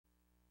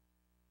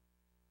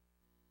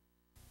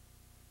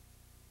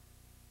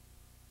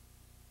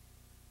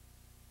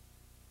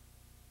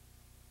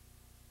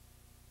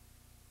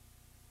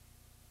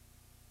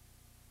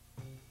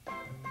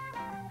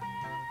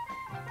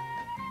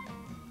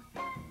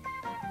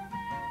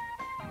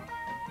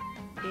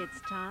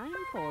It's time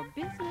for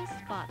Business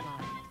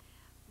Spotlight.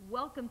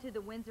 Welcome to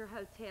the Windsor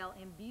Hotel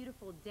in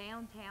beautiful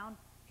downtown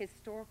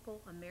historical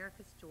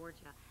Americus,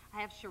 Georgia.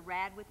 I have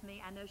Sharad with me.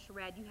 I know,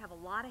 Sharad, you have a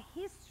lot of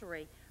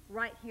history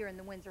right here in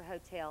the Windsor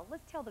Hotel.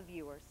 Let's tell the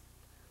viewers.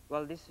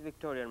 Well, this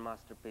Victorian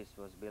masterpiece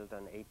was built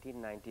in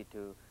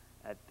 1892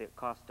 at the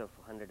cost of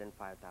 $105,000.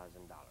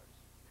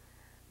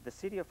 The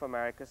city of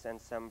Americus and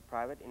some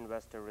private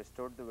investor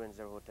restored the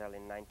Windsor Hotel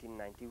in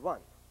 1991.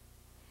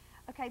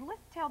 Okay,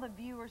 let's tell the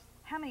viewers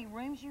how many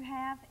rooms you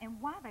have and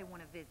why they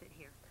want to visit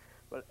here.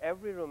 Well,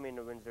 every room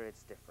in Windsor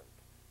is different.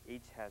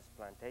 Each has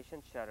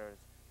plantation shutters,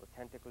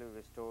 authentically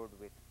restored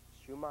with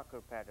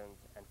Schumacher patterns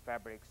and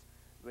fabrics.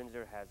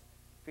 Windsor has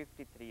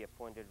 53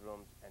 appointed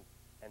rooms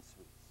and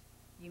suites.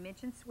 You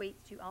mentioned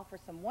suites. You offer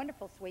some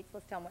wonderful suites.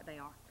 Let's tell them what they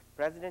are.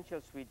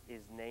 Presidential suite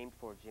is named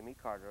for Jimmy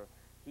Carter.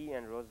 He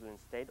and Rosalind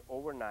stayed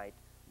overnight,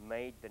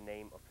 made the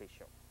name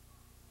official.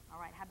 All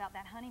right, how about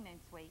that honeymoon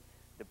suite?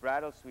 The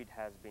bridal suite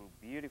has been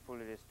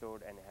beautifully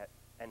restored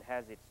and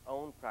has its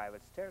own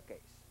private staircase.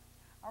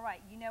 All right,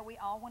 you know we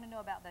all want to know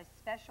about those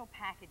special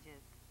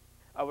packages.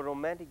 Our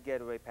romantic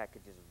getaway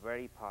package is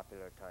very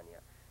popular,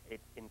 Tanya.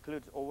 It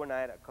includes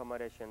overnight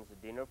accommodations,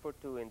 dinner for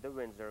two in the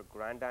Windsor,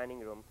 grand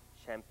dining room,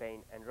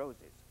 champagne and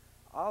roses.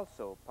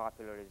 Also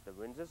popular is the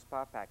Windsor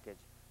Spa package,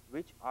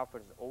 which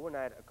offers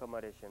overnight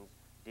accommodations,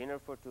 dinner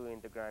for two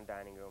in the grand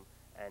dining room,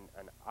 and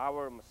an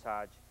hour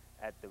massage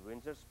at the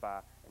Windsor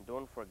Spa. And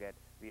don't forget,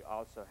 we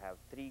also have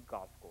 3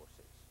 golf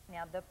courses.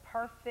 Now, the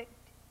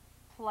perfect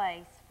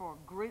place for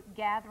group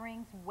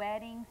gatherings,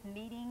 weddings,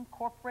 meeting,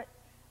 corporate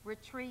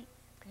retreats,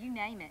 you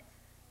name it.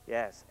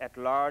 Yes, at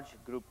large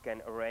group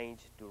can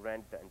arrange to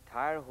rent the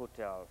entire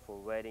hotel for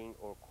wedding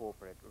or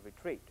corporate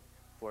retreat.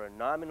 For a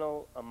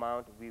nominal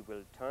amount, we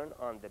will turn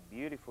on the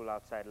beautiful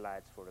outside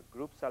lights for a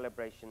group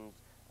celebrations,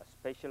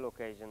 special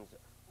occasions,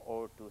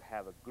 or to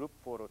have a group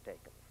photo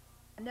taken.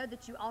 I know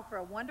that you offer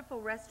a wonderful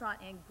restaurant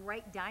and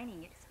great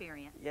dining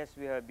experience. Yes,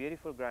 we have a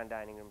beautiful grand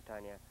dining room,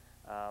 Tanya.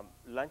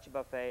 Lunch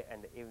buffet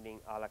and the evening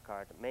a la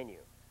carte menu.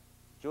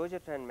 Georgia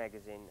Trend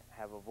magazine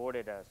have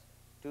awarded us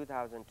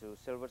 2002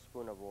 Silver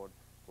Spoon Award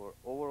for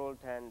overall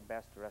 10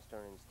 best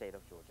restaurant in the state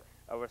of Georgia.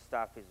 Our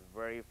staff is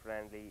very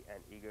friendly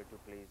and eager to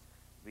please.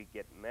 We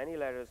get many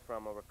letters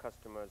from our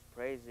customers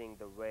praising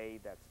the way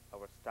that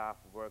our staff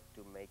work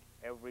to make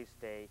every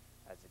stay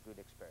as a good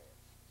experience.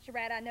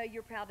 Sharad, I know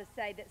you're proud to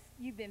say that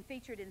you've been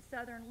featured in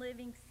Southern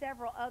Living,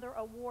 several other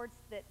awards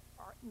that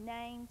are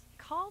named.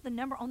 Call the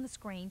number on the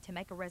screen to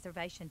make a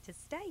reservation to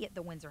stay at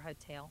the Windsor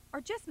Hotel, or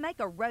just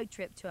make a road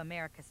trip to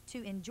Americus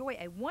to enjoy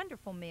a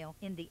wonderful meal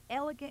in the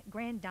elegant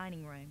grand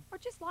dining room, or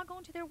just log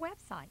on to their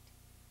website.